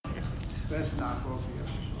That's not appropriate.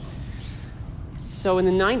 So in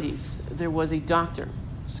the 90s, there was a doctor,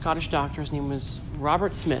 a Scottish doctor. His name was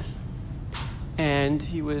Robert Smith. And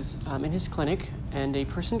he was in his clinic, and a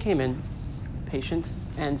person came in, a patient,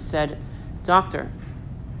 and said, "Doctor,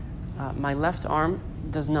 my left arm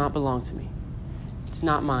does not belong to me. It's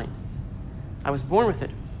not mine. I was born with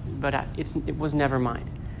it, but it was never mine.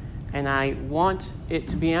 And I want it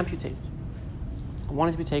to be amputated. I want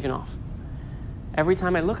it to be taken off. Every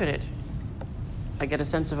time I look at it, I get a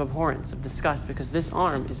sense of abhorrence, of disgust, because this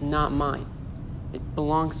arm is not mine. It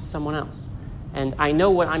belongs to someone else. And I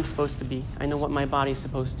know what I'm supposed to be. I know what my body is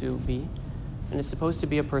supposed to be. And it's supposed to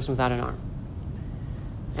be a person without an arm."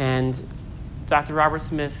 And Dr. Robert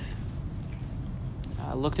Smith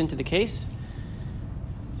looked into the case,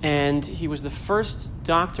 and he was the first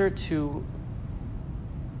doctor to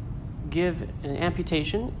give an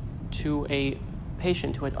amputation to a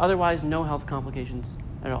patient who had otherwise no health complications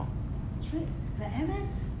at all. The MS?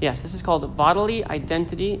 Yes, this is called bodily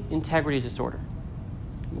identity integrity disorder,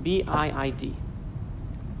 BIID.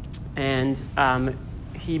 And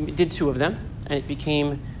he did 2 of them, and it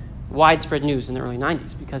became widespread news in the early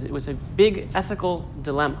 90s because it was a big ethical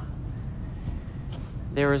dilemma.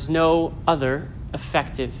 There is no other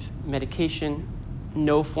effective medication,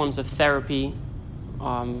 no forms of therapy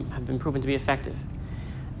have been proven to be effective.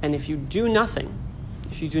 And if you do nothing,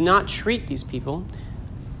 if you do not treat these people,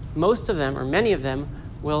 most of them, or many of them,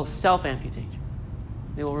 will self-amputate.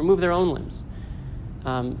 They will remove their own limbs,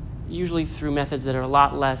 usually through methods that are a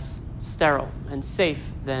lot less sterile and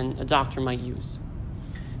safe than a doctor might use.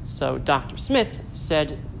 So Dr. Smith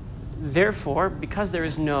said, therefore, because there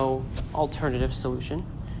is no alternative solution,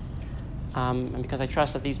 and because I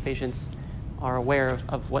trust that these patients are aware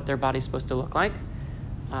of what their body's supposed to look like,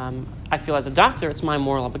 I feel as a doctor it's my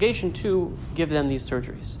moral obligation to give them these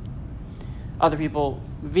surgeries. Other people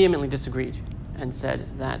vehemently disagreed and said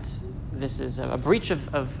that this is a breach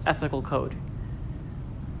of ethical code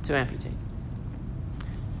to amputate.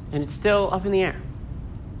 And it's still up in the air.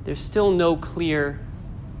 There's still no clear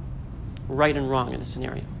right and wrong in this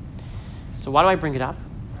scenario. So why do I bring it up?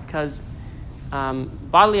 Because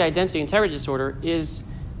bodily identity integrity disorder is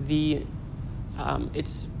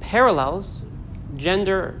it parallels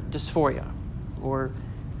gender dysphoria, or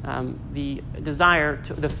the desire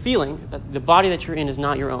the feeling that the body that you're in is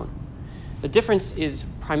not your own. The difference is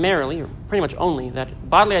primarily, or pretty much only, that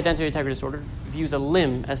bodily identity integrity disorder views a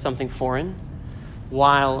limb as something foreign,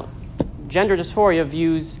 while gender dysphoria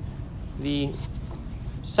views the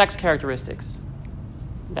sex characteristics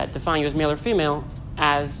that define you as male or female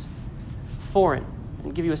as foreign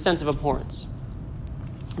and give you a sense of abhorrence.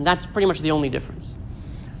 And that's pretty much the only difference.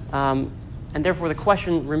 And therefore the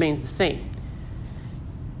question remains the same.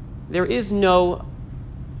 There is no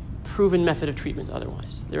proven method of treatment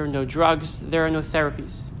otherwise. There are no drugs, there are no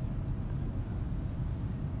therapies.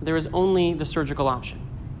 There is only the surgical option.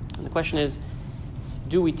 And the question is,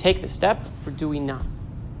 do we take the step or do we not?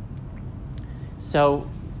 So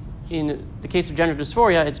in the case of gender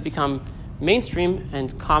dysphoria, it's become mainstream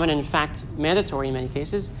and common, and in fact mandatory in many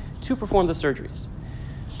cases, to perform the surgeries.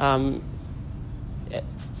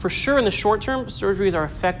 For sure, in the short term, surgeries are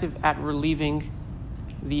effective at relieving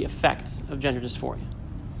the effects of gender dysphoria.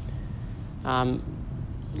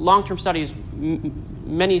 Long-term studies,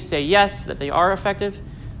 many say yes, that they are effective.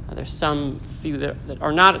 There's some few that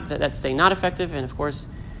are not, that say not effective, and of course,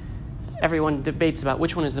 everyone debates about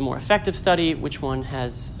which one is the more effective study, which one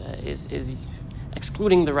is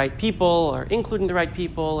excluding the right people or including the right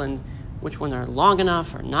people, and which one are long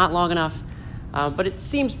enough or not long enough. But it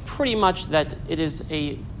seems pretty much that it is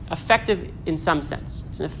effective in some sense.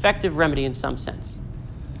 It's an effective remedy in some sense.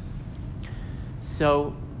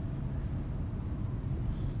 So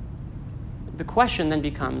the question then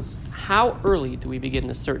becomes, how early do we begin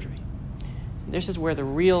the surgery? And this is where the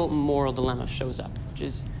real moral dilemma shows up, which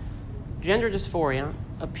is gender dysphoria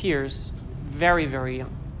appears very, very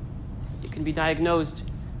young. It can be diagnosed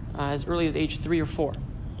as early as age 3 or 4,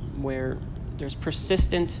 where there's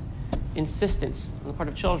persistent insistence on the part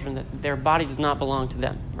of children that their body does not belong to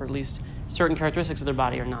them, or at least certain characteristics of their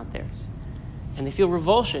body are not theirs. And they feel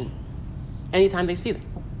revulsion anytime they see them.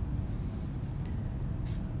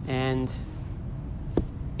 And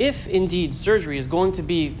if indeed surgery is going to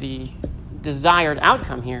be the desired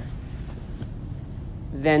outcome here,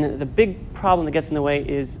 then the big problem that gets in the way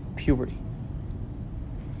is puberty.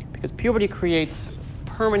 Because puberty creates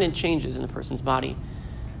permanent changes in a person's body,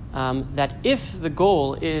 that if the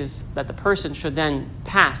goal is that the person should then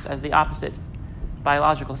pass as the opposite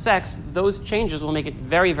biological sex, those changes will make it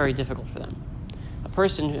very, very difficult for them. A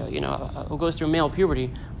person who goes through male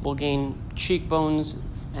puberty will gain cheekbones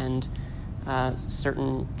and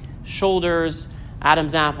certain shoulders,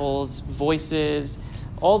 Adam's apples, voices.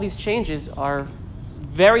 All these changes are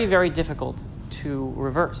very, very difficult to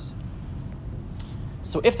reverse.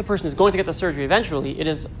 So if the person is going to get the surgery eventually, it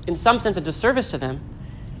is in some sense a disservice to them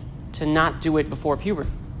to not do it before puberty.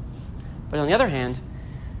 But on the other hand,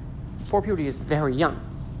 before puberty is very young.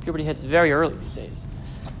 Puberty hits very early these days.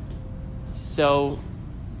 So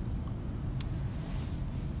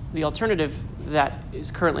the alternative that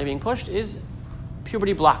is currently being pushed is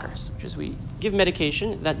puberty blockers, which is we give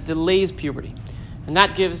medication that delays puberty. And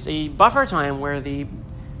that gives a buffer time where the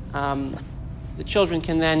children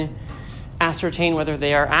can then ascertain whether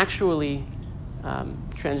they are actually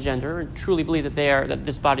transgender and truly believe that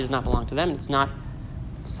this body does not belong to them. It's not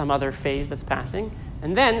some other phase that's passing.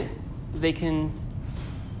 And then they can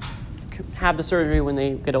have the surgery when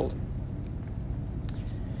they get older.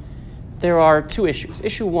 There are two issues.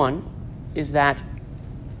 Issue one is that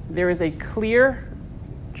there is a clear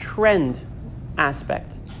trend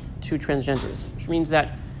aspect to transgenderism, which means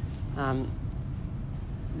that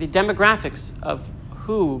the demographics of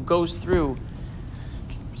who goes through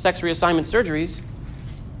sex reassignment surgeries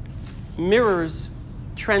mirrors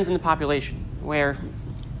trends in the population, where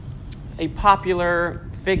a popular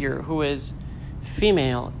figure who is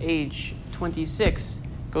female, age 26,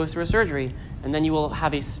 goes through a surgery, and then you will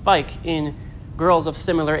have a spike in girls of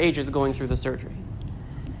similar ages going through the surgery.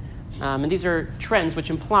 And these are trends which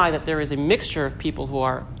imply that there is a mixture of people who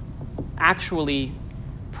are actually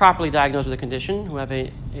properly diagnosed with a condition, who have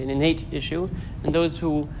an innate issue, and those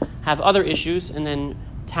who have other issues and then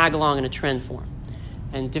tag along in a trend form.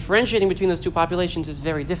 And differentiating between those two populations is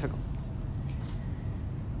very difficult.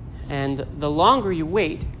 And the longer you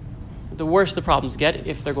wait, the worse the problems get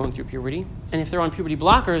if they're going through puberty. And if they're on puberty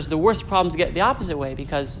blockers, the worse problems get the opposite way,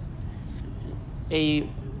 because a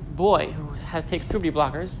boy who takes puberty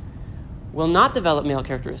blockers will not develop male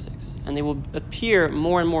characteristics, and they will appear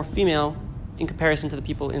more and more female in comparison to the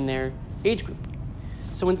people in their age group.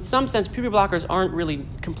 So in some sense, puberty blockers aren't really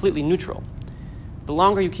completely neutral. The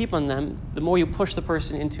longer you keep on them, the more you push the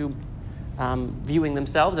person into viewing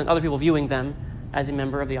themselves and other people viewing them as a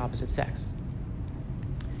member of the opposite sex.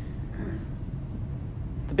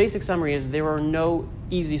 The basic summary is there are no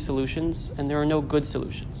easy solutions and there are no good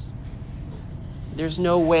solutions. There's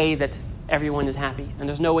no way that everyone is happy, and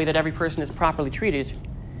there's no way that every person is properly treated.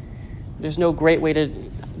 There's no great way to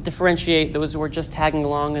differentiate those who are just tagging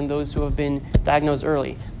along and those who have been diagnosed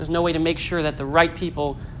early. There's no way to make sure that the right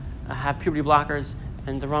people have puberty blockers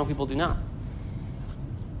and the wrong people do not.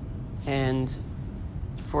 And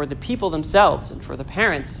for the people themselves and for the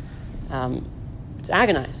parents, it's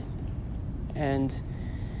agonizing. And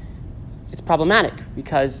it's problematic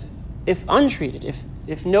because if untreated,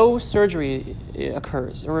 if no surgery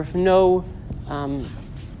occurs, or if no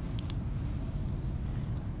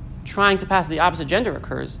trying to pass the opposite gender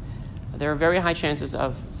occurs, there are very high chances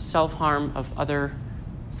of self-harm, of other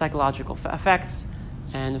psychological effects,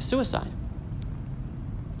 and of suicide.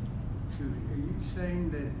 So are you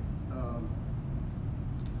saying that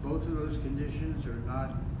both of those conditions are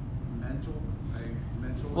not mental?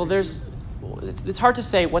 Well, it's hard to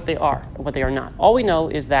say what they are and what they are not. All we know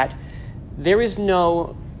is that there is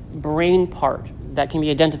no brain part that can be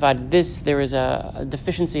identified. There is a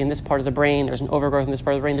deficiency in this part of the brain. There's an overgrowth in this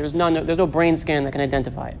part of the brain. There's no brain scan that can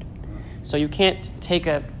identify it. So you can't take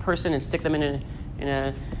a person and stick them in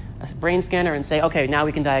a brain scanner and say, okay, now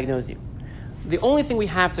we can diagnose you. The only thing we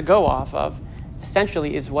have to go off of,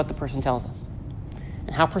 essentially, is what the person tells us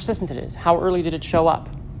and how persistent it is. How early did it show up?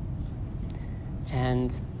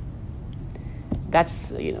 And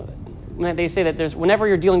that's, when they say that whenever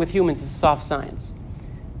you're dealing with humans, it's soft science.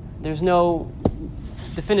 There's no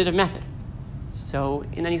definitive method. So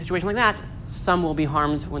in any situation like that, some will be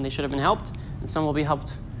harmed when they should have been helped, and some will be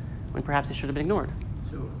helped when perhaps they should have been ignored.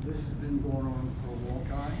 So this has been going on for a long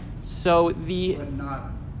time? But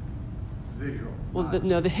not visual? Well,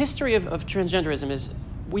 the history of transgenderism is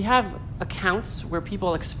we have accounts where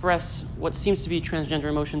people express what seems to be transgender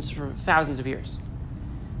emotions for thousands of years.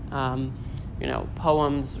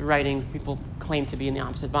 Poems, writing, people claim to be in the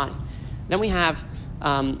opposite body. Then we have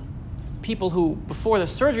people who, before the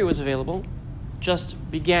surgery was available,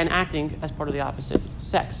 just began acting as part of the opposite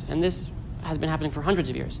sex. And this has been happening for hundreds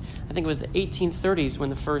of years. I think it was the 1830s when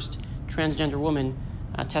the first transgender woman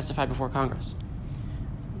testified before Congress,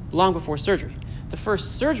 long before surgery. The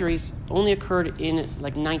first surgeries only occurred in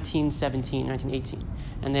 1917, 1918.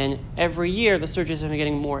 And then every year the surgeries have been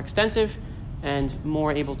getting more extensive and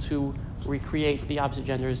more able to recreate the opposite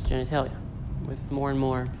gender's genitalia with more and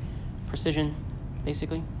more precision,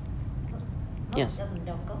 basically. Most Yes. of them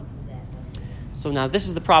don't go through that. So now this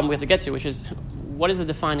is the problem we have to get to, which is what is the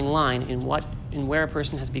defining line in where a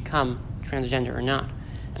person has become transgender or not?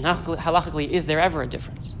 And halachically, is there ever a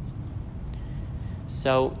difference?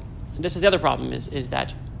 So this is the other problem, is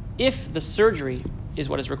that if the surgery is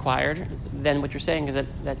what is required, then what you're saying is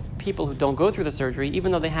that people who don't go through the surgery,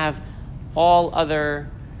 even though they have all other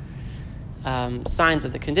signs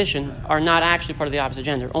of the condition, are not actually part of the opposite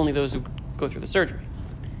gender, only those who go through the surgery.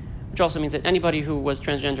 Which also means that anybody who was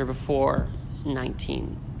transgender before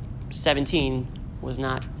 1917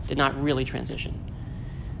 did not really transition,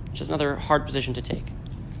 which is another hard position to take.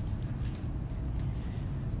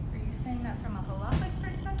 Are you saying that from a halachic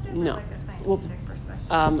perspective No. or like a scientific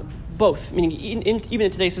perspective? Both. Meaning, even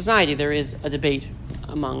in today's society, there is a debate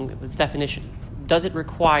among the definition. Does it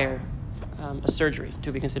require a surgery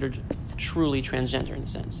to be considered truly transgender in a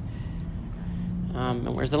sense?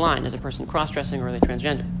 And where's the line? Is a person cross-dressing or are they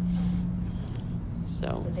transgender?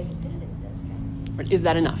 So, But they consider themselves transgender. but is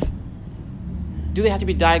that enough? Do they have to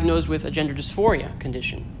be diagnosed with a gender dysphoria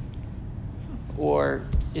condition? Or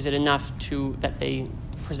is it enough that they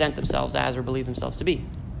present themselves as or believe themselves to be?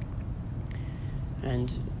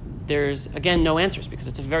 And there's, again, no answers because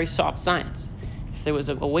it's a very soft science. If there was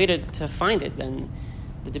a way to find it, then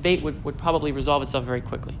the debate would probably resolve itself very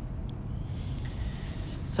quickly.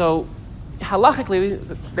 So, halachically,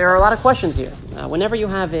 there are a lot of questions here. Whenever you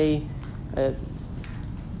have a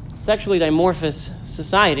sexually dimorphous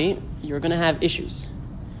society, you're going to have issues.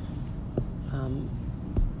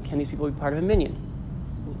 Can these people be part of a minyan?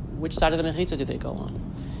 Which side of the mechitza do they go on?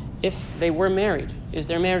 If they were married, is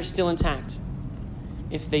their marriage still intact?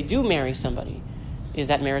 If they do marry somebody, is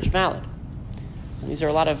that marriage valid? And these are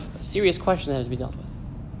a lot of serious questions that have to be dealt with.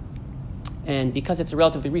 And because it's a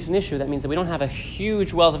relatively recent issue, that means that we don't have a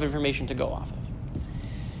huge wealth of information to go off of.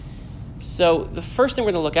 So the first thing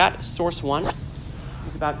we're going to look at, source 1,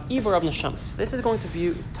 is about Ibur of Neshamas. This is going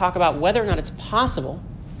to talk about whether or not it's possible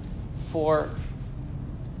for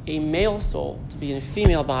a male soul to be in a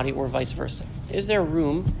female body or vice versa. Is there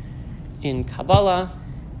room in Kabbalah,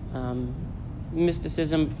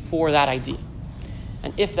 mysticism for that idea?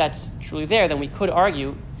 And if that's truly there, then we could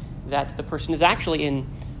argue that the person is actually in,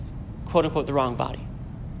 quote-unquote, the wrong body.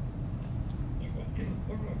 Isn't it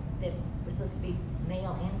that we're supposed to be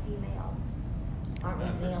male and female? Aren't we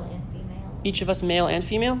male and female? Each of us male and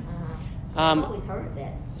female? I've always heard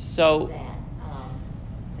that. So male and female.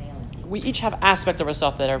 we each have aspects of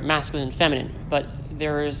ourselves that are masculine and feminine, but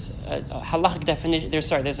there is a halachic definition.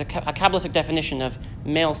 There's a Kabbalistic definition of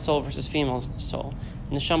male soul versus female soul,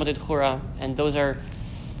 neshama d'chura, and those are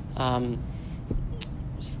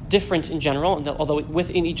different in general. Although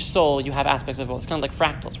within each soul you have aspects of both. It's kind of like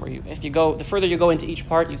fractals, where the further you go into each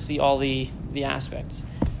part, you see all the aspects.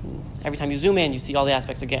 Every time you zoom in, you see all the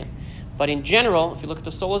aspects again. But in general, if you look at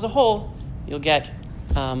the soul as a whole, you'll get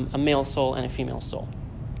a male soul and a female soul.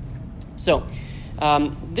 So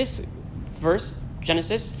this verse,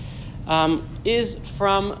 Genesis, is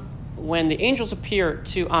from when the angels appear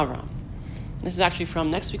to Avram. This is actually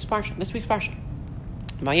from this week's parsha,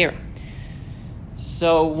 Vayera.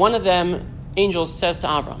 So one of them, angels, says to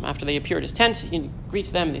Avram, after they appear at his tent, he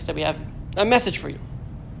greets them, and they said, "We have a message for you."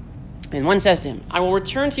 And one says to him, "I will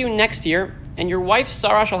return to you next year, and your wife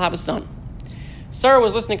Sarah shall have a son." Sarah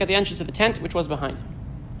was listening at the entrance of the tent, which was behind him.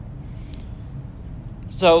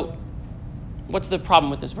 So, what's the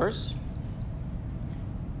problem with this verse?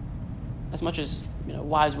 As much as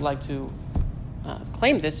wives would like to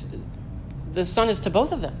claim this, the son is to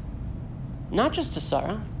both of them, not just to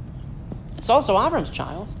Sarah. It's also Avram's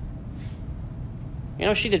child.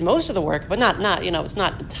 She did most of the work, but not it's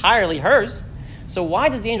not entirely hers. So why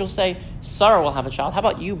does the angel say Sarah will have a child? How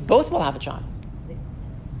about you both will have a child?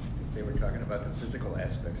 They were talking about the physical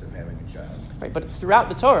aspects of having a child. Right, but throughout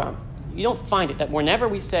the Torah, you don't find it that whenever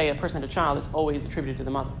we say a person had a child, it's always attributed to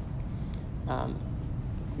the mother.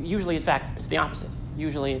 Usually, in fact, it's the opposite.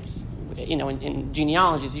 Usually it's, in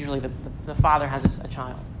genealogies, usually the father has a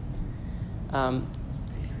child.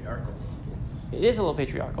 Patriarchal. It is a little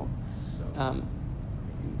patriarchal. So,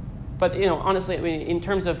 but, honestly, in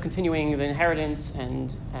terms of continuing the inheritance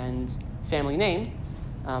and family name,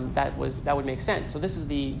 that would make sense. So this is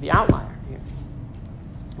the outlier here.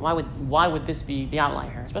 Why would this be the outlier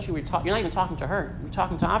here? Especially you're not even talking to her. You're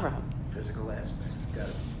talking to Abraham. physical aspects. Got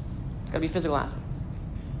it. It's got to be physical aspects.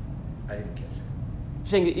 I didn't catch it. You're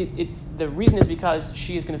saying it's the reason is because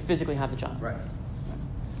she is going to physically have the child. Right.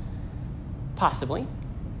 Possibly.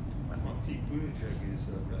 Pete Buttigieg is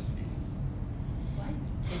breastfeeding. What?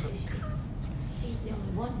 She's the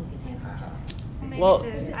only one who can have a child. Well,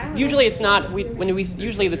 usually it's not.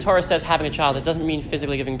 Usually the Torah says having a child. It doesn't mean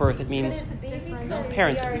physically giving birth. It means parenting. Like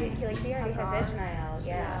we already Hagar. because Ishmael,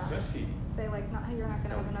 yeah. Breastfeeding. Say like, you're not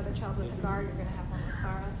going to have another child with Hagar. You're going to have one with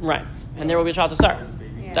Sarah. Right. And there will be a child to Sarah.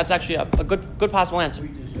 Yeah. That's actually a good possible answer. We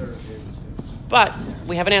deserve it. But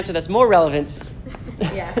we have an answer that's more relevant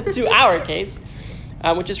Yeah. to our case,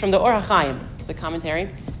 which is from the Or HaChaim. It's a commentary.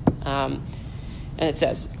 And it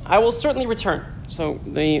says, I will certainly return. So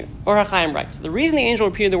the Or HaChaim writes, the reason the angel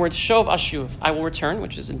repeated the words Shov Ashuv, I will return,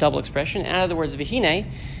 which is a double expression, and added the words Vihine,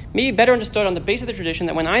 may be better understood on the basis of the tradition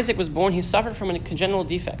that when Isaac was born, he suffered from a congenital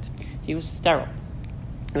defect. He was sterile.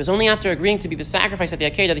 It was only after agreeing to be the sacrifice at the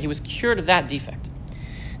Akedah that he was cured of that defect.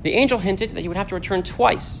 The angel hinted that he would have to return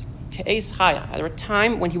twice, Ke'es Chaya, at a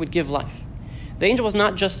time when he would give life. The angel was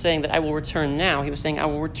not just saying that I will return now, he was saying I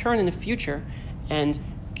will return in the future and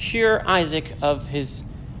cure Isaac of his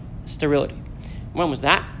sterility. When was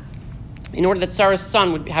that? In order that Sarah's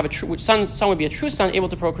son would have son would be a true son able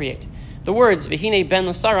to procreate. The words Vehine ben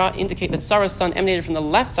LaSarah indicate that Sarah's son emanated from the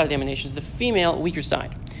left side of the emanations, the female weaker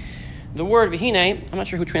side. The word Vehine, I'm not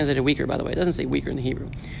sure who translated weaker, by the way. It doesn't say weaker in the Hebrew.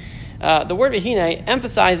 The word Vehine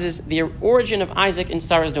emphasizes the origin of Isaac in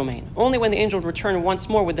Sarah's domain. Only when the angel would return once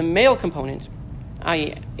more with the male component,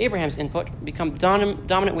 i.e. Abraham's input, become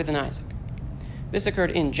dominant within Isaac. This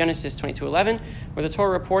occurred in Genesis 22:11, where the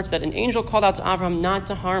Torah reports that an angel called out to Abraham not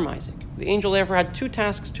to harm Isaac. The angel therefore had two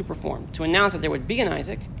tasks to perform: to announce that there would be an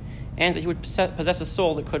Isaac, and that he would possess a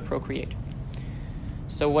soul that could procreate.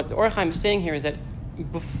 So what the Or HaChaim is saying here is that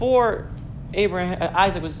before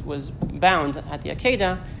Isaac was bound at the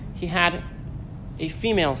Akedah, he had a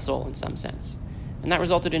female soul in some sense, and that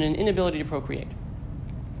resulted in an inability to procreate.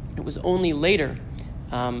 It was only later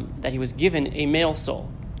that he was given a male soul,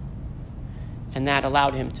 and that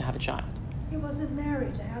allowed him to have a child. He wasn't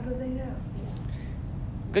married. How do they know?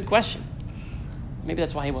 Good question. Maybe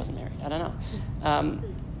that's why he wasn't married. I don't know.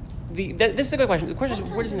 This is a good question. The question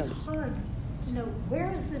is, where does he know Sometimes this? it's hard to know,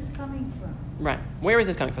 where is this coming from? Right. Where is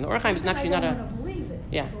this coming from? The Or HaChaim is actually not I a... don't want to believe it.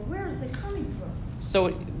 Yeah. But where is it coming from?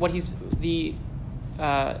 So what he's... The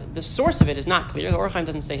source of it is not clear. The Or HaChaim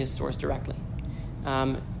doesn't say his source directly.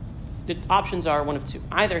 The options are one of two.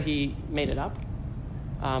 Either he made it up,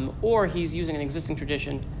 or he's using an existing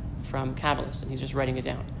tradition from Kabbalists, and he's just writing it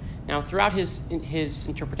down. Now, throughout his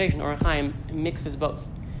interpretation, Or HaChaim mixes both.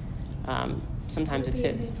 Sometimes it's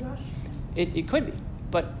Could it be a his. midrash? It could be,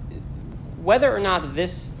 but whether or not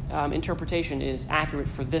this interpretation is accurate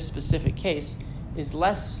for this specific case is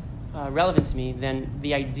less relevant to me than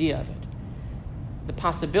the idea of it. The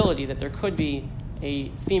possibility that there could be a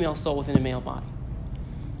female soul within a male body.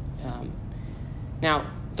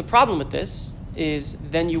 Now, the problem with this is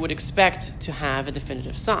then you would expect to have a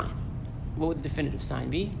definitive sign. What would the definitive sign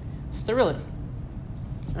be? Sterility.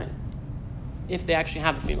 Right? If they actually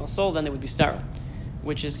have the female soul, then they would be sterile,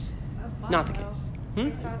 which is not the case.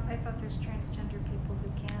 I thought there's transgender people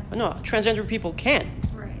who can. No, transgender people can.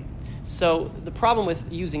 Right. So the problem with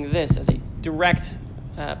using this as a direct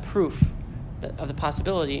proof of the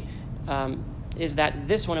possibility is that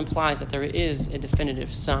this one implies that there is a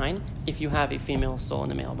definitive sign if you have a female soul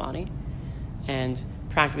in a male body. And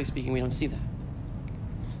practically speaking, we don't see that.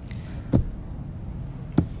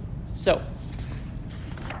 So,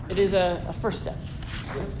 it is a first step.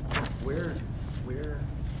 Where,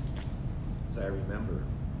 as I remember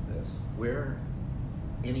this,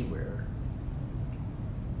 anywhere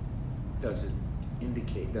does it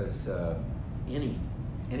indicate,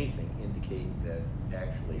 anything indicate that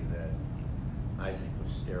actually that Isaac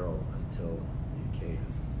was sterile until the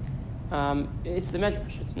Akedah? It's the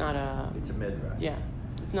Medrash. It's not a... It's a midrash. Yeah.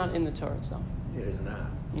 It's not in the Torah itself. It is not.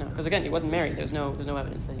 No, because again, he wasn't married. There's no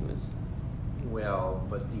evidence that he was... Well,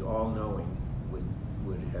 but the all-knowing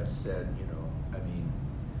would have said,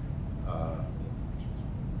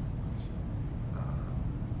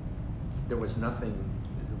 there was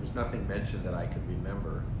nothing mentioned that I could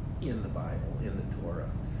remember in the Bible, in the Torah,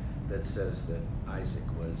 that says that Isaac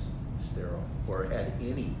was sterile or had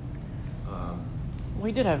any. Well,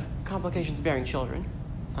 he did have complications bearing children.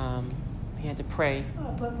 He had to pray.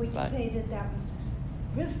 Oh, but we say that was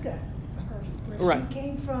Rivka, where Right. she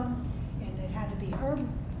came from, and it had to be her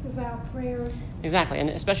devout prayers. Exactly, and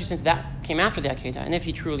especially since that came after the Akedah, and if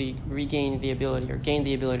he truly regained the ability or gained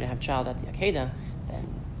the ability to have a child at the Akedah, then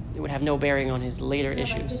it would have no bearing on his later Yeah,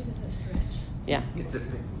 issues. This is a stretch. Yeah.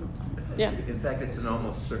 Yeah. In fact, it's an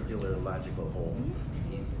almost circular logical whole.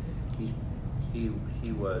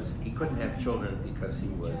 He couldn't have children because he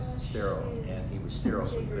was sterile, and he was sterile,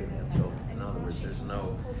 so he couldn't have children. In other words,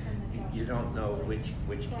 you don't know which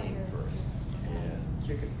came first. And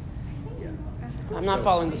yeah. I'm not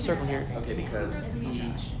following the circle here. Okay, because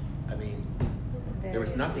there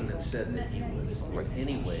was nothing that said that he was in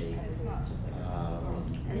any way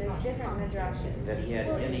And there's different midrashes. that he had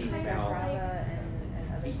any Midrash Rabbah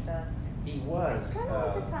and other stuff. He was, It's kinda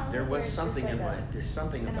like the Talmud there where was it's something just in like my, a- there's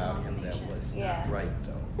something an about him that abomination. was Yeah. not right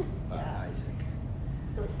though, about Yeah. Isaac.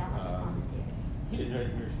 So it's not like a Um, commentary. He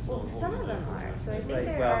didn't nurse his Well, own some home of them life. are. So I think Right,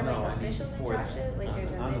 there well, are no, like I mean official before that. midrashes, like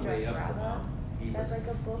there's a On the way midrash up to Rabbah. Mount, he That's was- like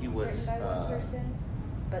a book he was, written by one person,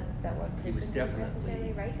 but that one he person was didn't necessarily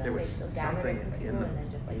definitely, write them. there was They still gathered something it from in people the, and then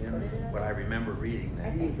just like in put it in a what I book. remember reading I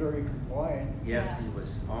that. He was very compliant. Yes, Yeah. he was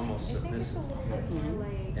almost I think it's a submissive. little bit more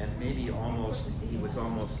like. And maybe almost, he was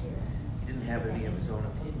almost, he didn't have any of his own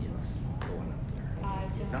opinions going up there. I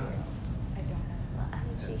don't. Nothing. I don't know. Well, I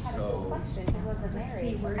mean, she And had a so- good question. He wasn't Let's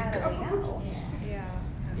married. see So where how it do we know? goes. Yeah.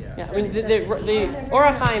 Yeah. Yeah, I mean, the Or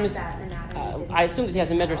HaChaim's, I assume that he has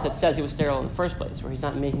a midrash that says he was sterile in the first place, where he's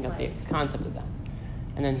not making up the concept of that.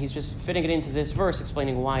 And then he's just fitting it into this verse,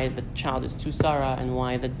 explaining why the child is Tusara and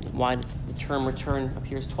why the term return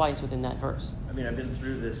appears twice within that verse. I mean, I've been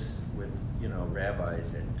through this with,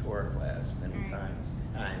 rabbis in Torah class many times.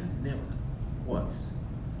 And I never once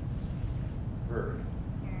heard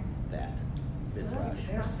that midrash.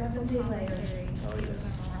 There's 70 later. Oh, yeah.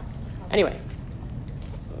 Anyway,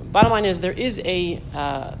 bottom line is there is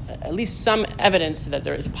at least some evidence that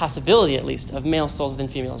there is a possibility, at least, of male souls within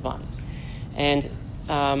females' bodies. And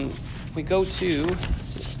if we go to,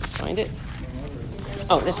 let's see, find it.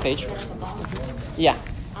 Oh, this page. Yeah.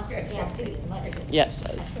 Yeah, I figured as much. Yes. I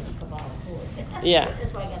said the Kabbalah, of course. Yeah.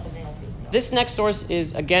 That's why I got the male female. This next source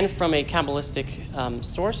is again from a Kabbalistic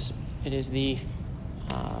source. It is the,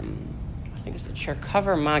 I think it's the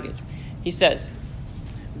Cherkover Maggid. He says,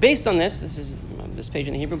 based on this is this page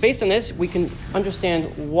in the Hebrew. Based on this, we can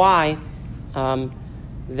understand why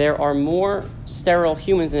there are more sterile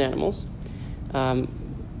humans than animals,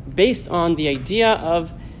 based on the idea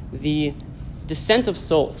of the descent of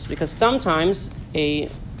souls. Because sometimes a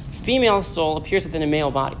female soul appears within a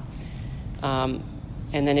male body, and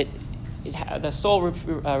then the soul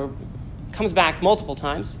comes back multiple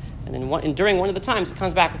times, and then during one of the times it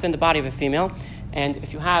comes back within the body of a female. And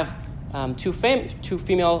if you have two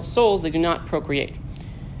female souls, they do not procreate,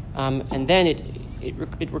 and then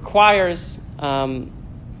it requires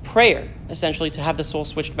prayer essentially to have the soul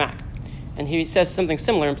switched back. And he says something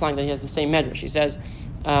similar, implying that he has the same medrash. He says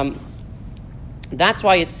that's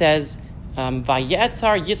why it says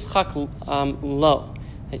Vayetzar Yitzchak lo,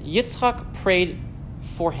 that Yitzchak prayed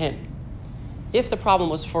for him. If the problem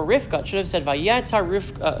was for Rivka, it should have said Vayetzar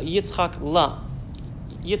Yitzchak la.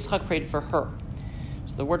 Yitzchak prayed for her.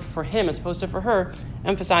 So the word for him as opposed to for her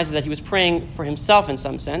emphasizes that he was praying for himself in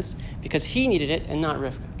some sense because he needed it and not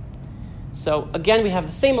Rivka. So again, we have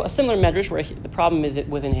a similar medrash where the problem is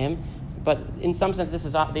within him, but in some sense this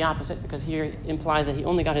is the opposite because here it implies that he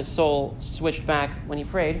only got his soul switched back when he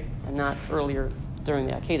prayed and not earlier during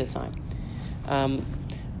the Akedah time.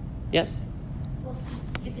 Yes? Well,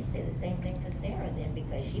 you could say the same thing for Sarah then,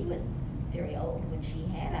 because she was very old when she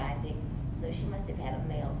had Isaac, so she must have had a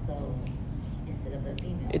male soul instead of a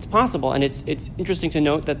female. It's possible, and it's interesting to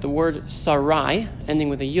note that the word Sarai, ending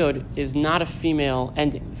with a yud, is not a female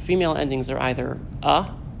ending. Female endings are either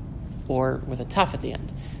a or with a taf at the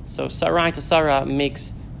end. So Sarai to Sarah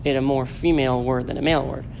makes it a more female word than a male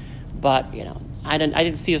word. But, I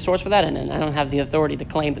didn't see a source for that, and I don't have the authority to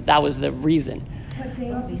claim that was the reason. But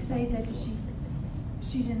they also say that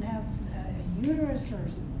she didn't have a uterus or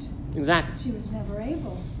Exactly. she was never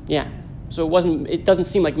able. Yeah. So it doesn't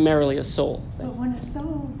seem like merely a soul But thing. when a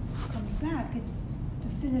soul comes back, it's to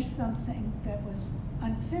finish something that was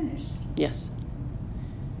unfinished. Yes.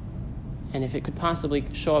 And if it could possibly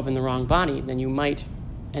show up in the wrong body, then you might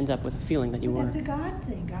end up with a feeling that you But were... that's a God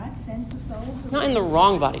thing. God sends the soul to Not in the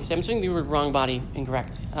wrong body. So I'm saying the word wrong body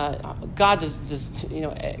incorrectly. God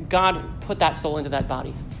God put that soul into that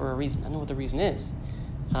body for a reason. I don't know what the reason is.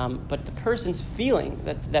 But the person's feeling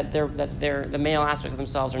that the male aspects of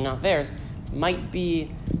themselves are not theirs might be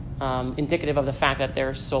indicative of the fact that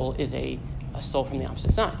their soul is a soul from the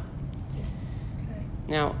opposite side. Okay.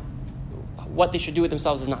 Now, what they should do with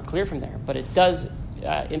themselves is not clear from there, but it does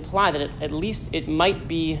imply that at least it might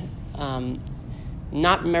be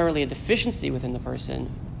not merely a deficiency within the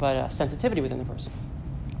person, but a sensitivity within the person.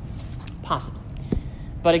 Possible.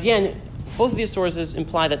 But again, both of these sources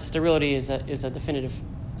imply that sterility is a definitive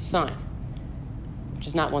sign, which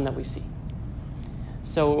is not one that we see.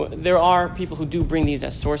 So there are people who do bring these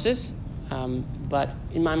as sources, but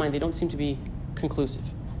in my mind they don't seem to be conclusive.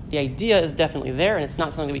 The idea is definitely there, and it's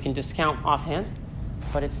not something that we can discount offhand,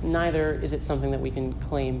 but it's neither is it something that we can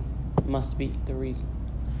claim must be the reason.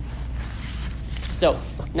 So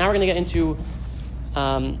now we're going to get into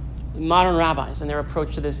modern rabbis and their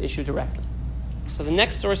approach to this issue directly. So the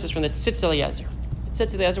next source is from the Tzitz Eliezer.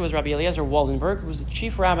 Tzitz Eliezer was Rabbi Eliezer Waldenberg, who was the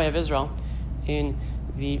chief rabbi of Israel in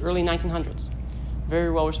the early 1900s. Very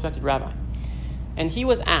well-respected rabbi. And he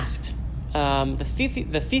was asked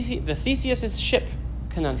the Theseus' ship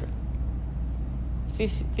conundrum.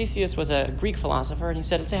 Theseus was a Greek philosopher, and he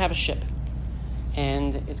said, let's say I have a ship,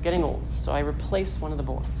 and it's getting old, so I replace one of the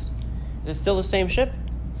boards. Is it still the same ship?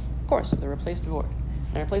 Of course, they replaced the board.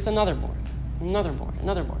 And I replace another board, another board,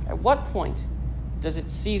 another board. At what point does it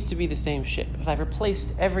cease to be the same ship? If I've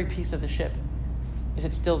replaced every piece of the ship, is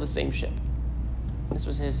it still the same ship? This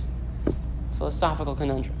was his philosophical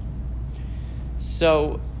conundrum.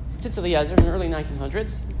 So, Tzitz Eliezer in the early 1900s.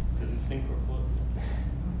 Does it sink or float?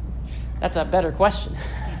 That's a better question.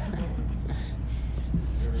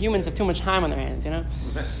 Humans have too much time on their hands, you know?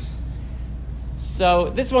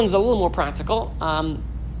 So this one's a little more practical.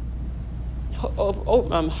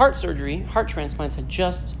 Heart surgery, heart transplants had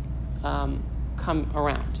just come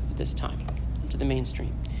around at this time to the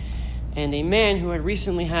mainstream. And a man who had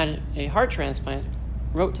recently had a heart transplant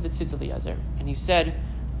wrote to the Tzitz Eliezer, and he said,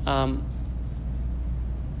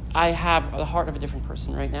 I have the heart of a different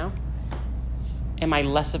person right now. Am I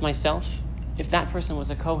less of myself? If that person was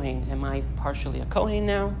a Kohen, am I partially a Kohen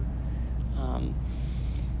now?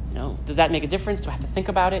 Does that make a difference? Do I have to think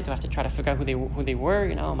about it? Do I have to try to figure out who they were?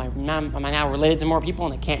 Am I now related to more people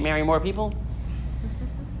and I can't marry more people?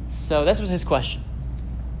 So this was his question.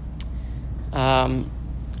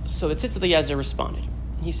 So the Tzitz Eliezer responded.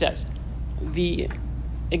 He says, the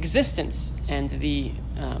existence and the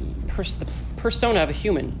persona of a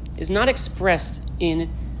human is not expressed in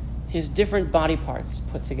his different body parts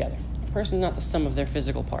put together. A person is not the sum of their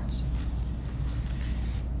physical parts.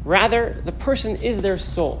 Rather, the person is their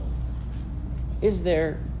soul, is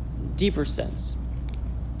their deeper sense.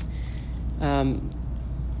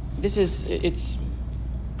 It's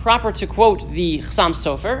proper to quote the Chassam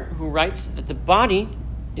Sofer, who writes that the body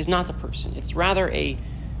is not the person. It's rather a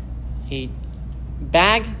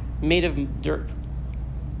bag made of dirt.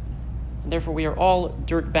 And therefore, we are all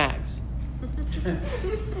dirt bags.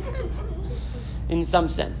 In some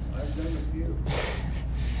sense. I've done a few.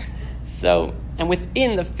 So, and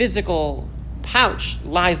within the physical pouch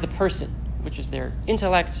lies the person, which is their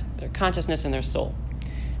intellect, their consciousness, and their soul.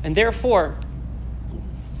 And therefore,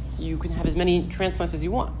 you can have as many transplants as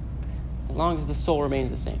you want, as long as the soul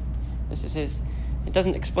remains the same. This is it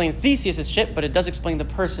doesn't explain Theseus' ship, but it does explain the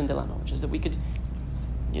person dilemma, which is that we could,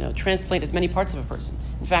 transplant as many parts of a person.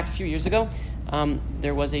 In fact, a few years ago,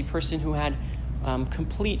 there was a person who had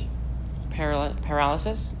complete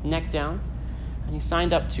paralysis, neck down, and he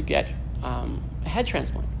signed up to get a head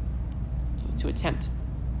transplant, to attempt.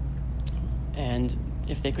 And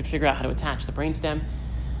if they could figure out how to attach the brainstem,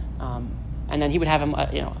 and then he would have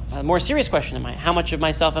a more serious question: how much of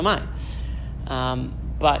myself am I?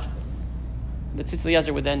 But the Tzitz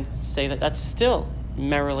Eliezer would then say that that's still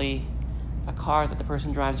merely a car that the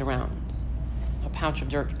person drives around, a pouch of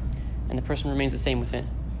dirt, and the person remains the same within.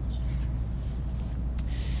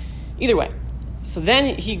 Either way, so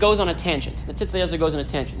then he goes on a tangent. The Tzitz Eliezer goes on a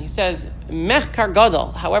tangent. He says, Mechkar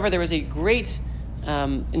Gadol, however, there is a great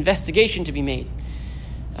investigation to be made.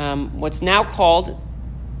 What's now called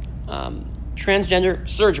transgender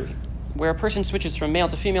surgery, where a person switches from male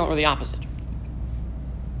to female or the opposite.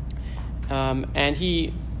 And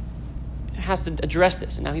he has to address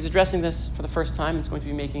this. And now he's addressing this for the first time. He's going to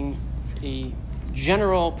be making a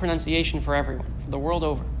general pronunciation for everyone, for the world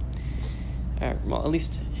over. At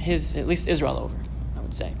least Israel over, I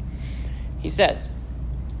would say. He says,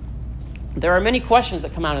 there are many questions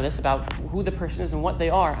that come out of this about who the person is and what they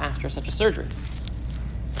are after such a surgery.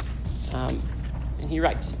 And he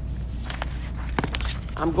writes,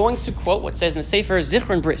 I'm going to quote what says in the Sefer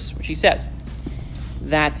Zichron Bris, which he says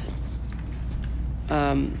that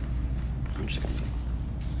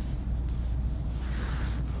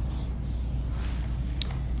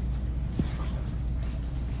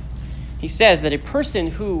he says that a person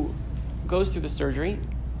who goes through the surgery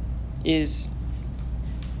is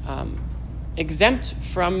exempt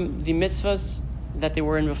from the mitzvahs that they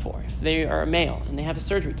were in before. If they are a male and they have a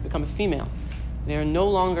surgery to become a female, they are no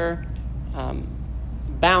longer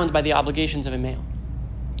bound by the obligations of a male.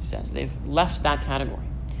 He says they've left that category.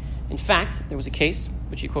 In fact, there was a case,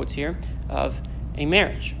 which he quotes here, of a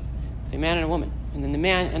marriage with a man and a woman. And then the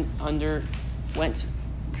man underwent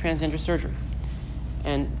transgender surgery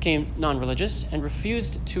and became non-religious and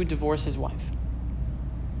refused to divorce his wife.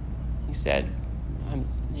 He said,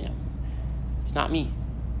 it's not me.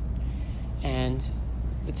 And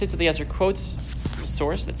the Tzitz Eliezer quotes a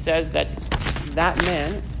source that says that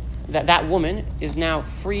that woman is now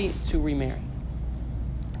free to remarry.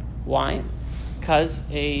 Why? because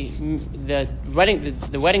the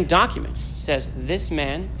wedding document says this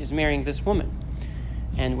man is marrying this woman.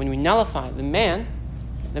 And when we nullify the man,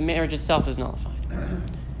 the marriage itself is nullified.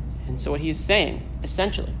 And so what he is saying,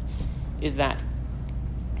 essentially, is that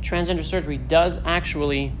transgender surgery does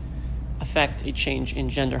actually affect a change in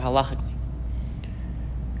gender halachically.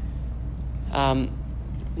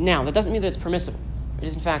 Now, that doesn't mean that it's permissible. It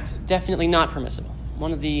is, in fact, definitely not permissible.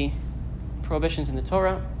 One of the prohibitions in the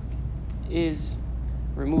Torah is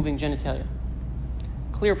removing genitalia.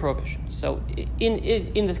 Clear prohibition. So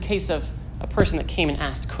in the case of a person that came and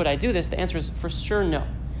asked, could I do this? The answer is for sure no.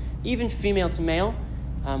 Even female to male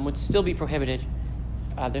would still be prohibited.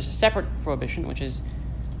 There's a separate prohibition, which is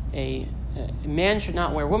a man should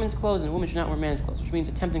not wear women's clothes and a woman should not wear man's clothes, which means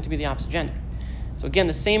attempting to be the opposite gender. So again,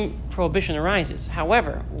 the same prohibition arises.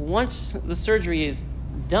 However, once the surgery is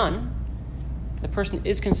done, the person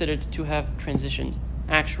is considered to have transitioned,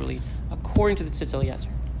 actually, according to the Tzitz Eliezer.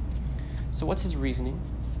 So what's his reasoning?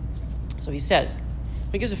 So he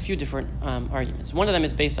gives a few different arguments. One of them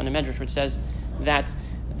is based on a medrash which says that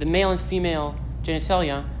the male and female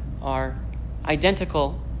genitalia are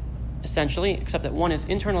identical, essentially, except that one is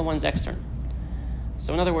internal, one's external.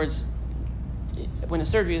 So in other words, when a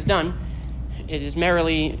surgery is done, it is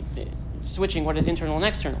merely switching what is internal and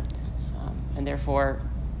external, and therefore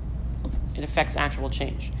it affects actual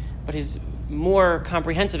change. But his more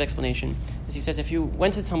comprehensive explanation is he says if you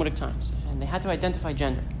went to the Talmudic times and they had to identify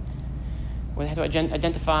gender, or they had to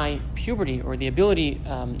identify puberty or the ability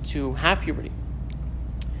to have puberty,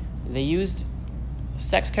 they used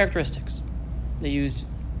sex characteristics. They used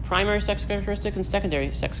primary sex characteristics and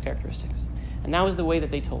secondary sex characteristics. And that was the way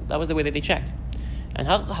that they told. That was the way that they checked. And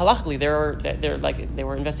halachically, there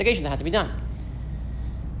were investigations that had to be done.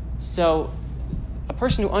 So a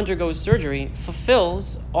person who undergoes surgery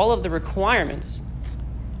fulfills all of the requirements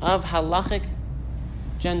of halachic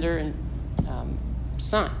gender and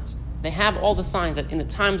signs. They have all the signs that in the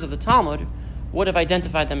times of the Talmud would have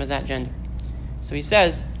identified them as that gender. So he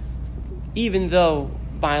says, even though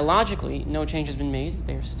biologically no change has been made,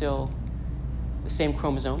 they are still the same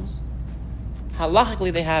chromosomes,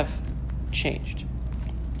 halachically they have changed.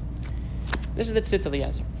 This is the Tzitz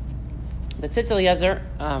Eliezer. The Tzitz Eliezer,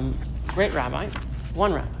 great rabbi,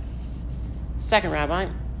 one rabbi. Second rabbi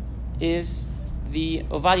is the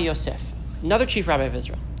Ovadia Yosef, another chief rabbi of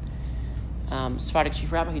Israel. Sephardic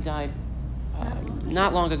chief rabbi. He died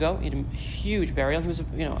not long ago. He had a huge burial. He was,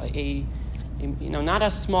 not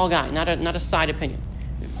a small guy, not a side opinion.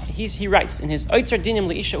 He writes in his Oitzer Dinim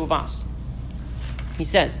Leisha Uvas. He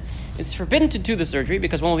says, it's forbidden to do the surgery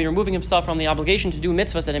because one will be removing himself from the obligation to do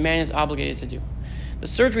mitzvahs that a man is obligated to do. The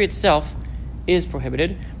surgery itself is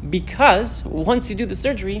prohibited because once you do the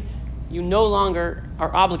surgery, you no longer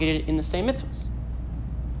are obligated in the same mitzvahs.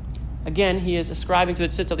 Again, he is ascribing to the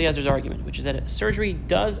Tzitz Eliezer's argument, which is that surgery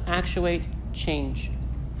does actuate change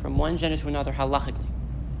from one gender to another halachically.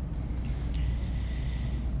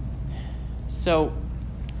 So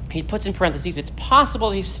he puts in parentheses, it's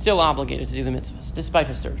possible he's still obligated to do the mitzvahs, despite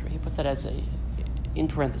his surgery. He puts that in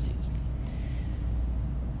parentheses.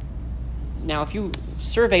 Now, if you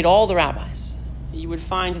surveyed all the rabbis, you would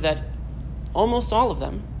find that almost all of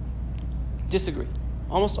them disagree.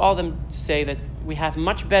 Almost all of them say that we have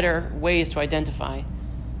much better ways to identify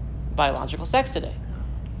biological sex today.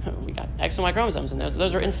 We got X and Y chromosomes, and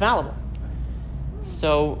those are infallible.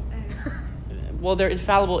 So, well, they're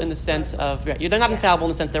infallible in the sense of, they're not infallible in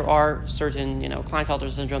the sense there are certain, Klinefelter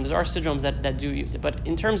syndrome, there are syndromes that do use it. But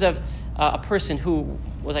in terms of a person who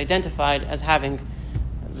was identified as having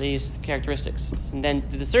these characteristics, and then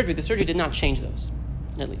did the surgery did not change those,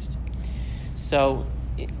 at least. So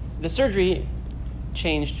the surgery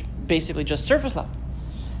changed basically just surface level.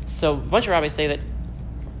 So a bunch of rabbis say that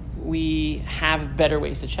we have better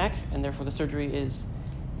ways to check, and therefore the surgery is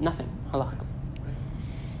nothing halachically.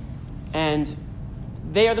 And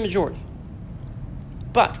they are the majority.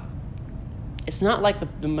 But it's not like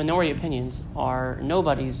the minority opinions are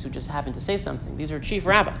nobodies who just happen to say something. These are chief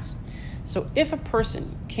rabbis. So if a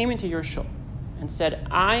person came into your shul and said,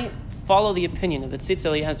 I follow the opinion of the Tzitz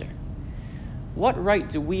Eliezer, what right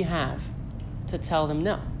do we have to tell them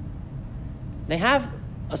no? They have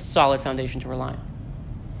a solid foundation to rely on.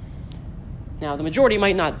 Now, the majority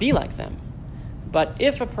might not be like them, but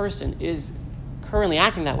if a person is currently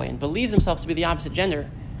acting that way and believes themselves to be the opposite gender,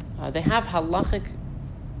 they have halachic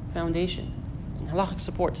foundation and halachic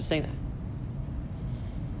support to say that.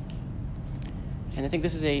 And I think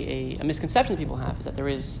this is a misconception that people have, is that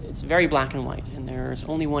it's very black and white, and there's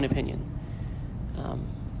only one opinion.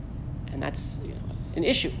 And that's an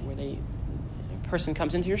issue where a person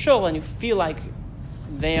comes into your shul and you feel like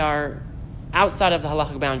they are outside of the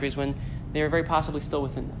halachic boundaries when they are very possibly still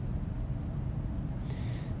within them.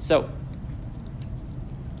 So,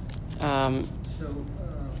 I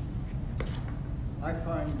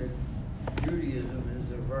find that Judaism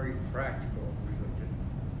is a very practical religion.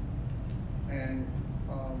 And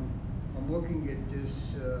I'm looking at this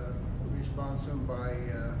response by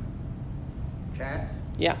Katz,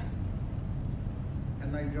 yeah.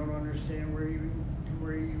 and I don't understand where he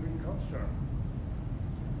even comes from.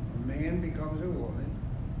 A man becomes a woman,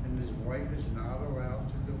 and his wife is not allowed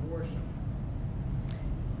to divorce him.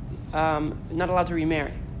 Not allowed to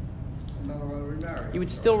remarry. Not allowed to remarry. You would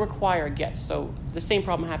still require a get. So the same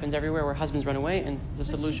problem happens everywhere where husbands run away, and the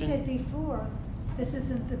solution. But she said before, this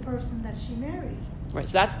isn't the person that she married. Right.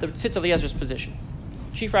 So that's the Tzitz Eliezer's position,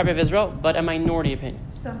 Chief Rabbi of Israel, but a minority opinion.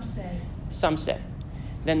 Some say. Some say.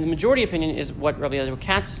 Then the majority opinion is what Rabbi Eliezer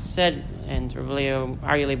Katz said, and Rabbi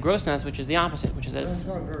Aryeh Leib Grossnaz, which is the opposite, which is that. That's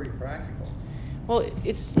not very practical. Well,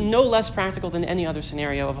 it's no less practical than any other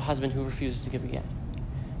scenario of a husband who refuses to give a get,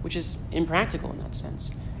 which is impractical in that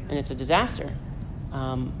sense, and it's a disaster.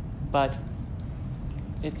 But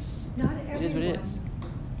it is Not what it everyone is.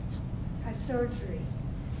 has surgery,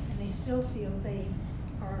 and they still feel they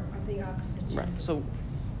are of the opposite gender. Right. So,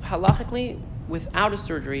 halachically, without a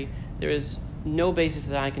surgery, there is no basis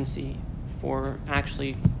that I can see for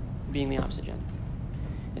actually being the opposite gender.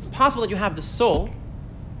 It's possible that you have the soul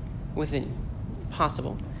within you,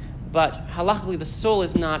 possible, but halachically the soul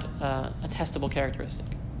is not a testable characteristic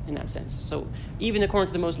in that sense. So even according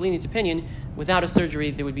to the most lenient opinion, without a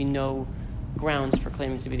surgery there would be no grounds for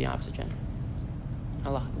claiming to be the opposite gender.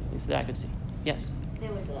 Halachically, at least that I could see. Yes?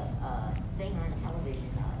 There was a thing on television,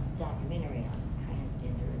 a documentary on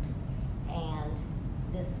transgenderism, and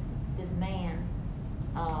this man,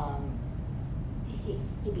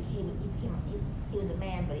 he was a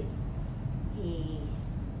man, but he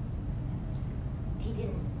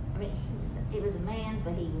was a man,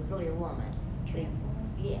 but he was really a woman. Trans woman?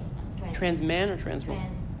 Yeah. Trans man or trans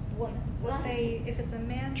woman? Woman. So What? if it's a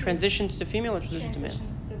man. Transitions to female or transition to male?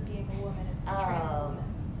 Transitions to being a woman, it's a trans woman.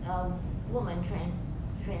 Woman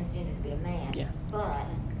transgender to be a man. Yeah. But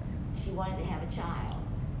she wanted to have a child,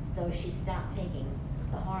 so she stopped taking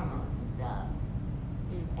the hormones and stuff.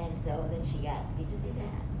 And so then she got. Did you see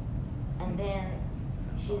that? And then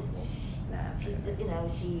she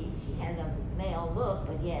has a male look,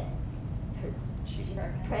 but yet she's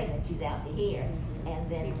pregnant. She's out to here, and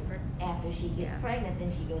then after she gets pregnant,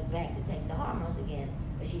 then she goes back to take the hormones again.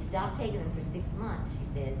 But she stopped taking them for 6 months. She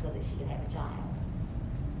said so that she could have a child.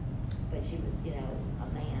 But she was, a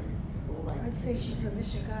man. I'd say she's a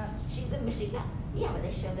Michigan. She's a Michigan. Yeah, but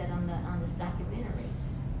they showed that on this documentary.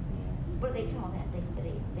 What do they call that?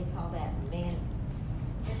 They call that man.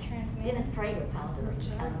 A trans man. Dennis Prager calls it a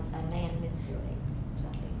man menstruates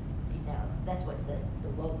something. That's what the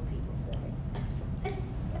woke people say.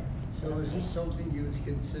 So is this something you would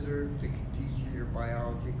consider to teach in your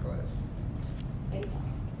biology class?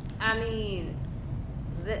 I mean,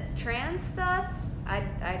 the trans stuff,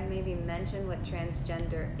 I'd maybe mention what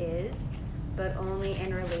transgender is, but only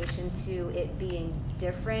in relation to it being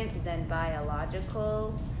different than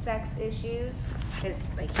biological sex issues. Because,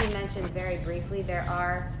 like he mentioned very briefly, there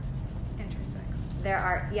are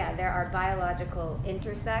biological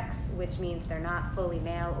intersex, which means they're not fully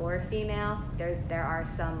male or female. There are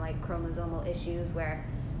some like chromosomal issues where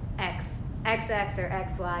XX or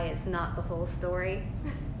XY is not the whole story.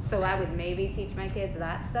 So I would maybe teach my kids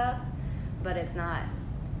that stuff, but it's not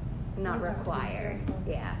You have to be required. careful.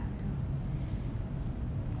 Yeah.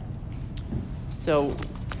 So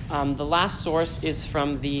the last source is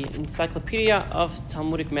from the Encyclopedia of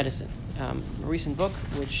Talmudic Medicine, a recent book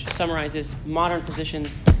which summarizes modern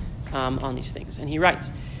positions on these things. And he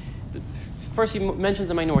writes, first he mentions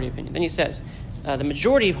the minority opinion. Then he says, the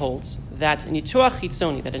majority holds that nituach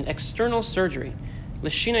chitzoni, that an external surgery,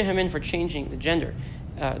 l'shinoi hamin, for changing the gender,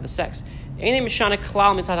 the sex, einei mishana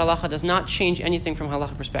klal mitzad halacha, does not change anything from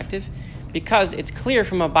halacha perspective, because it's clear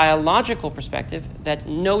from a biological perspective that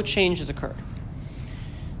no change has occurred.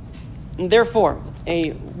 And therefore,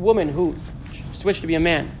 a woman who switched to be a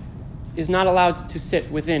man is not allowed to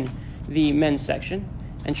sit within the men's section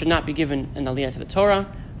and should not be given an aliyah to the Torah.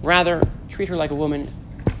 Rather, treat her like a woman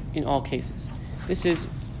in all cases. This is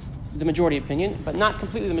the majority opinion, but not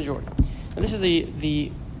completely the majority. Now, this is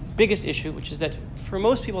the biggest issue, which is that for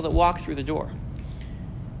most people that walk through the door,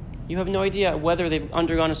 you have no idea whether they've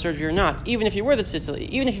undergone a surgery or not, even if you were the tzitz,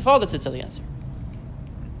 even if you followed the tzitz Eliezer.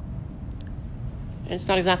 And it's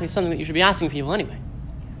not exactly something that you should be asking people anyway.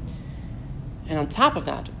 And on top of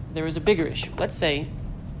that, there is a bigger issue. Let's say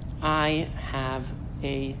I have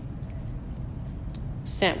a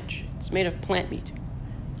sandwich It's made of plant meat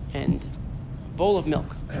and a bowl of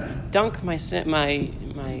milk. I dunk my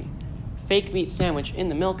fake meat sandwich in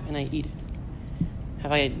the milk and I eat it.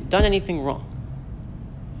 Have I done anything wrong?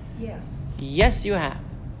 Yes. Yes, you have.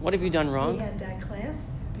 What have you done wrong? We had that class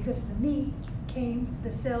because the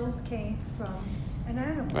cells came from an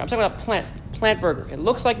animal. I'm talking about plant burger. It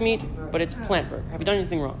looks like meat, but it's plant burger. Have you done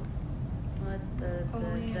anything wrong?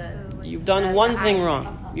 You've done one thing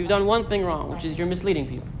wrong. You've done one thing wrong, which is you're misleading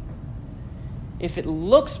people. If it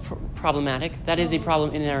looks problematic, that is a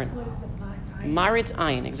problem inherent. What is it? Marit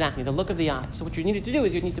ayin, exactly, the look of the eye. So what you need to do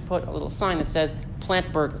is you need to put a little sign that says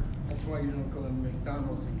plant burger. That's why you don't go to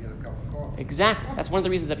McDonald's and get a cup of coffee. Exactly. That's one of the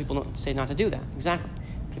reasons that people don't say not to do that. Exactly.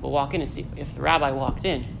 People walk in and see. If the rabbi walked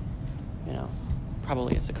in,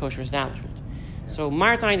 probably it's a kosher establishment. So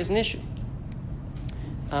Marit ayin is an issue.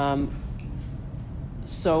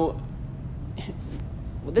 So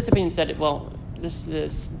this opinion said,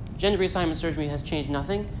 this gender reassignment surgery has changed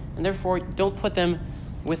nothing, and therefore don't put them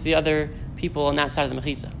with the other people on that side of the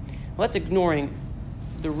mechitza. Well, that's ignoring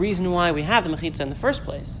the reason why we have the mechitza in the first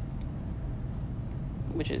place,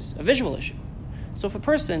 which is a visual issue. So if a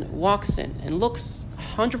person walks in and looks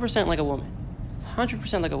 100% like a woman,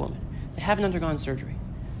 100% like a woman, they haven't undergone surgery,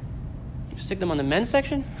 you stick them on the men's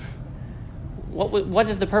section? What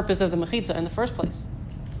is the purpose of the mechitza in the first place?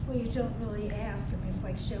 Well, you don't really ask them. It's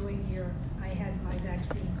like showing I had my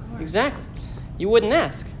vaccine card. Exactly. You wouldn't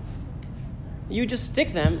ask. You just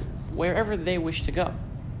stick them wherever they wish to go.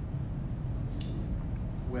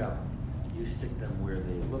 Well, you stick them where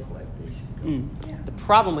they look like they should go. Yeah. The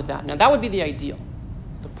problem with that, now that would be the ideal.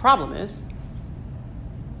 The problem is,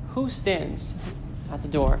 who stands at the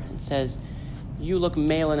door and says, you look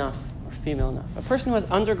male enough or female enough? A person who has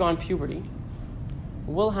undergone puberty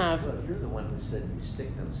will have... Well, you're the one who said you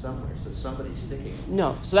stick them somewhere, so somebody's sticking them.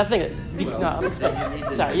 No, so that's the thing. Well, let's then you need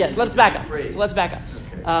to- sorry, you yes, need let's to back up. rephrase. So let's back up.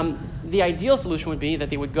 Okay. The ideal solution would be that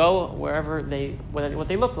they would go wherever what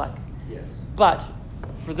they look like. Yes. But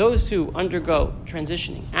for those who undergo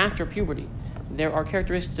transitioning after puberty, there are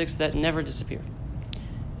characteristics that never disappear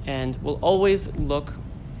and will always look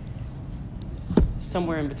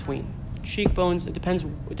somewhere in between. Cheekbones, it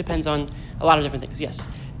depends on a lot of different things. Yes,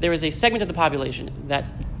 there is a segment of the population that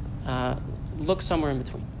looks somewhere in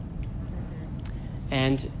between.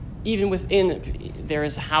 And even within, there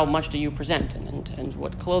is how much do you present and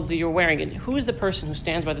what clothes are you wearing, and who is the person who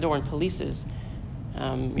stands by the door and polices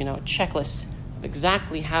a checklist of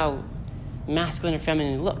exactly how masculine or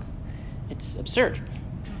feminine you look. It's absurd.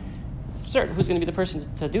 It's absurd. Who's going to be the person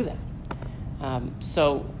to do that?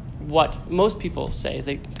 So what most people say is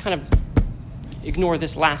they kind of ignore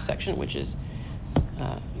this last section, which is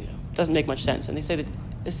doesn't make much sense. And they say that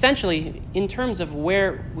essentially, in terms of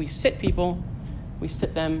where we sit people, we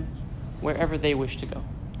sit them wherever they wish to go,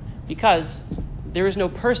 because there is no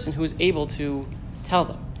person who is able to tell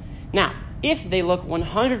them. Now, if they look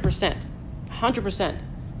 100%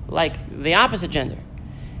 like the opposite gender,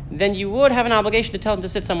 then you would have an obligation to tell them to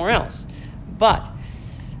sit somewhere else. But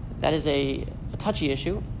that is a touchy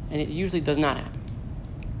issue, and it usually does not happen.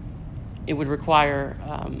 It would require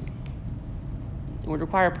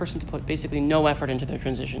a person to put basically no effort into their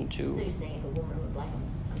transition to... So you're saying if a woman looked like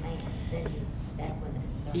a man, then that's when the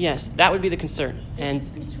concern... Yes, that would be the concern. It's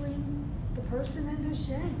between the person and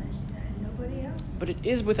Hashem and nobody else. But it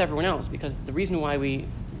is with everyone else, because the reason why we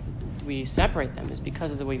separate them is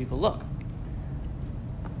because of the way people look.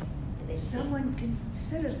 Someone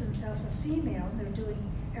considers themselves a female and they're doing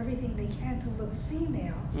everything they can to look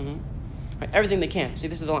female. Mm-hmm. Right, everything they can. See,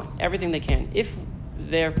 this is the line. Everything they can. If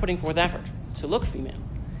they're putting forth effort to look female,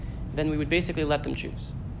 then we would basically let them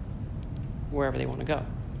choose wherever they want to go.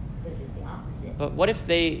 But it's the opposite. But what if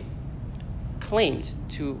they claimed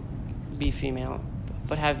to be female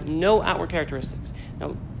but have no outward characteristics?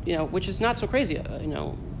 Now, which is not so crazy.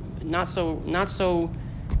 Not so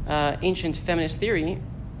ancient feminist theory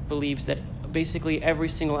believes that basically every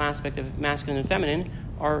single aspect of masculine and feminine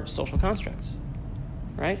are social constructs,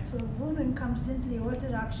 right? So a woman comes into the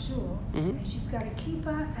Orthodox shul and she's got a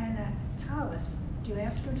kippah and a talis. Do you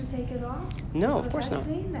ask her to take it off? No, of course not. I've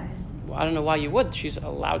seen that. Well, I don't know why you would. She's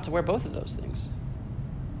allowed to wear both of those things.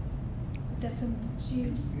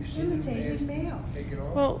 She's You see them imitating ask, male. Take it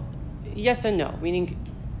off? Well, yes and no. Meaning,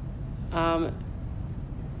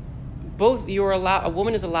 both a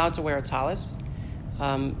woman is allowed to wear a talis.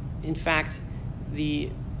 In fact,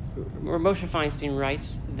 the Moshe Feinstein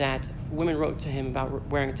writes that women wrote to him about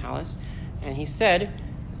wearing a talis, and he said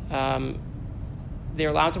they're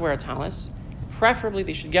allowed to wear a talis. Preferably,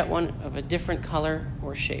 they should get one of a different color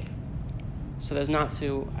or shape, so as not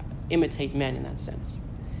to imitate men in that sense.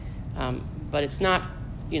 But it's not,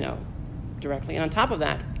 directly. And on top of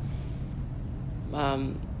that,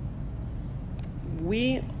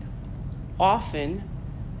 we often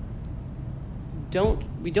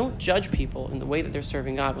don't judge people in the way that they're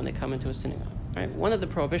serving God when they come into a synagogue. Right? One of the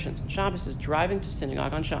prohibitions on Shabbos is driving to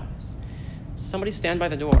synagogue on Shabbos. Somebody stand by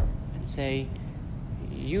the door and say,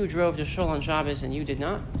 "You drove to shul on Shabbos and you did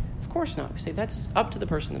not." Of course not. We say that's up to the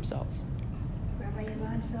person themselves. Rabbi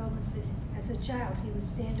Ilan Feldman said, as a child, he would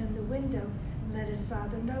stand in the window and let his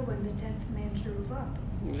father know when the 10th man drove up.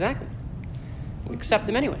 Exactly. We accept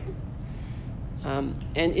them anyway. And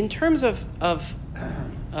in terms of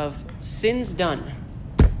sins done,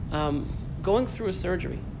 going through a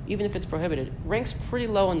surgery, even if it's prohibited, ranks pretty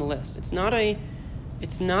low on the list. It's not a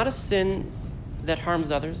sin that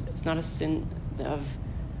harms others. It's not a sin of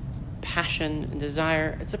passion and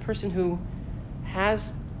desire. It's a person who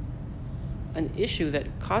has an issue that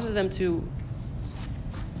causes them to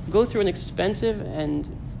go through an expensive and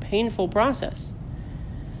painful process.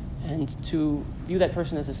 And to view that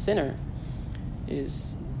person as a sinner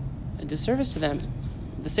is a disservice to them.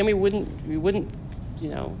 The same way we wouldn't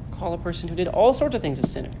call a person who did all sorts of things a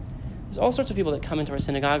sinner. There's all sorts of people that come into our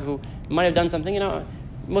synagogue who might have done something.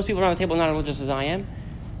 Most people around the table are not as religious as I am.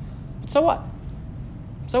 So what?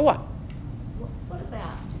 So what? What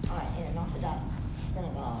about in an Orthodox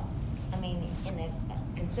synagogue? I mean, in a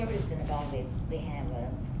conservative synagogue, they have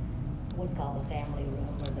what's called the family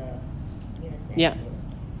room or the unisex room.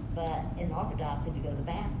 But in Orthodox, if you go to the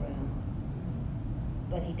bathroom,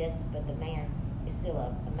 but the man is still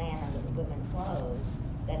a man under the women's clothes,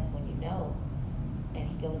 that's when you know. And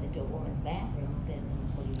he goes into a woman's bathroom, then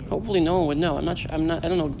what do you do? Hopefully no one would know. I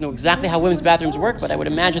don't know exactly how women's bathrooms work, but I would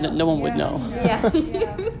imagine that no one would know. Yeah. I mean, we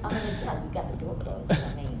got the door closed, but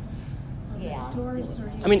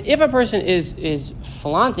I mean, if a person is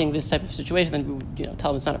flaunting this type of situation, then we would,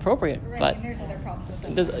 tell them it's not appropriate. Right, but and there's other problems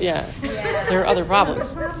with it. There are other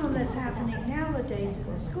problems. The problem that's happening nowadays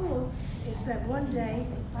in the schools is that one day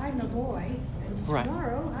I'm a boy and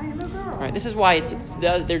tomorrow I am a girl. Right. This is why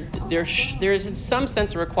there is in some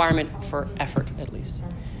sense a requirement for effort, at least.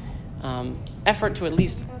 Effort to at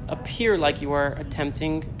least appear like you are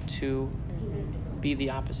attempting to be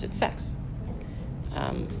the opposite sex.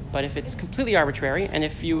 But if it's completely arbitrary, and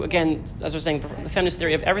if you, again, as I was saying, the feminist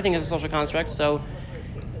theory of everything is a social construct, so,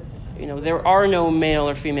 there are no male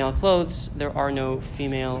or female clothes, there are no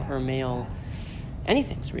female or male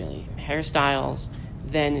anythings, really, hairstyles,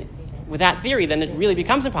 then with that theory, then it really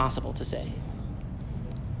becomes impossible to say.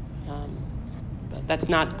 But that's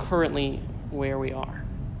not currently where we are,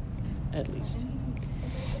 at least.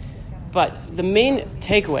 But the main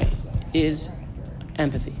takeaway is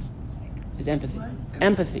empathy.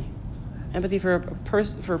 Empathy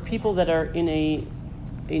for people that are in a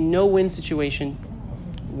no-win situation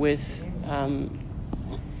with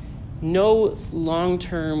no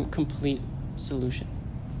long-term complete solution.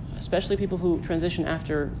 Especially people who transition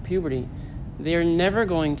after puberty, they're never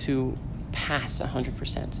going to pass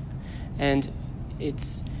 100%. And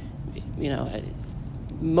it's,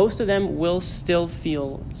 most of them will still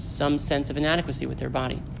feel some sense of inadequacy with their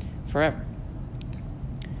body forever.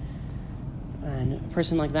 And a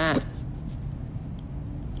person like that,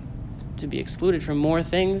 to be excluded from more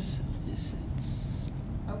things,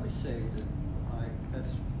 I would say that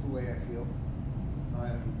that's the way I feel.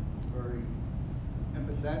 I'm very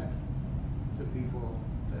empathetic to people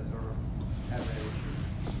that have that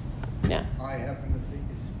issue. Yeah. I happen to think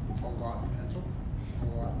it's a lot mental,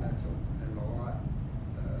 and a lot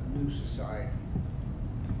new society.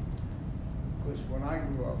 Because when I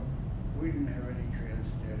grew up, we didn't have any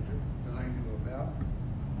transgender that I knew about.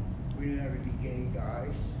 We didn't have any gay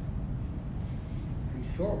guys. We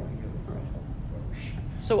thought we knew about them.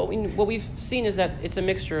 So what we've seen is that it's a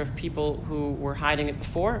mixture of people who were hiding it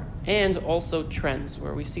before and also trends,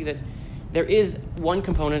 where we see that there is one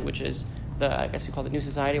component, which is I guess you call it new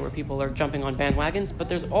society, where people are jumping on bandwagons, but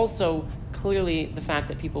there's also clearly the fact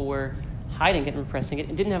that people were hiding it and repressing it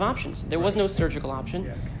and didn't have options. There was no surgical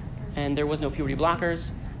option, and there was no puberty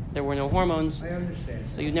blockers, there were no hormones, I understand.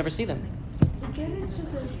 so you'd never see them.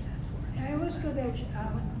 I always go back,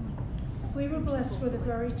 we were blessed with a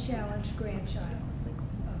very challenged grandchild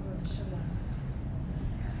of Rav Shalom.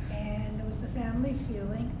 And there was the family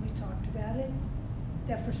feeling, we talked about it,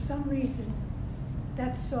 that for some reason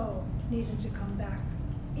that soul needed to come back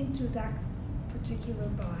into that particular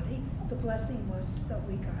body. The blessing was that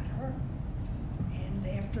we got her. And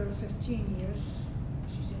after 15 years,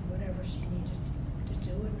 she did whatever she needed to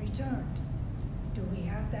do and returned. Do we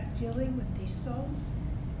have that feeling with these souls?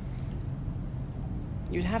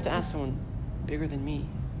 You'd have to ask someone bigger than me.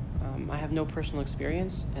 I have no personal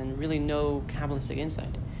experience and really no Kabbalistic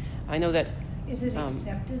insight. I know that Is it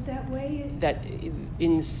accepted that way? that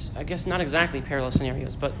in, I guess not exactly parallel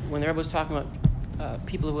scenarios, but when the Rebbe was talking about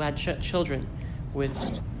people who had children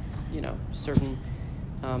with, certain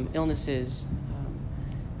illnesses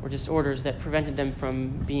or disorders that prevented them from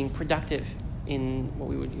being productive in what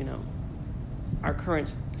we would, our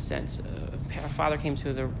current sense. A father came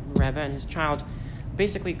to the Rebbe and his child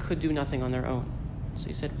basically could do nothing on their own. So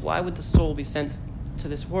he said, why would the soul be sent to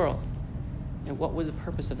this world? And what was the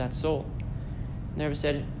purpose of that soul? And the Rebbe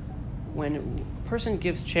said, when a person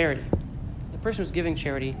gives charity, the person who's giving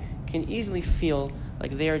charity can easily feel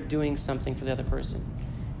like they are doing something for the other person.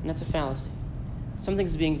 And that's a fallacy.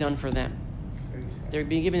 Something's being done for them. They're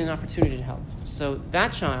being given an opportunity to help. So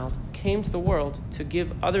that child came to the world to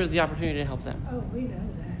give others the opportunity to help them. Oh, we know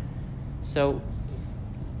that. So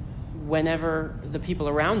whenever the people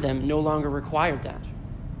around them no longer required that,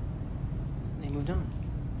 they moved on.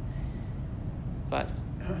 But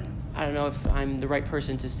I don't know if I'm the right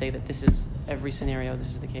person to say that this is every scenario, this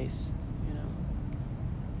is the case.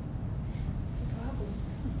 It's a problem.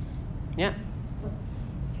 Yeah.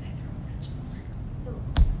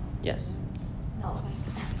 Yes. No.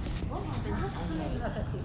 What happened? Okay.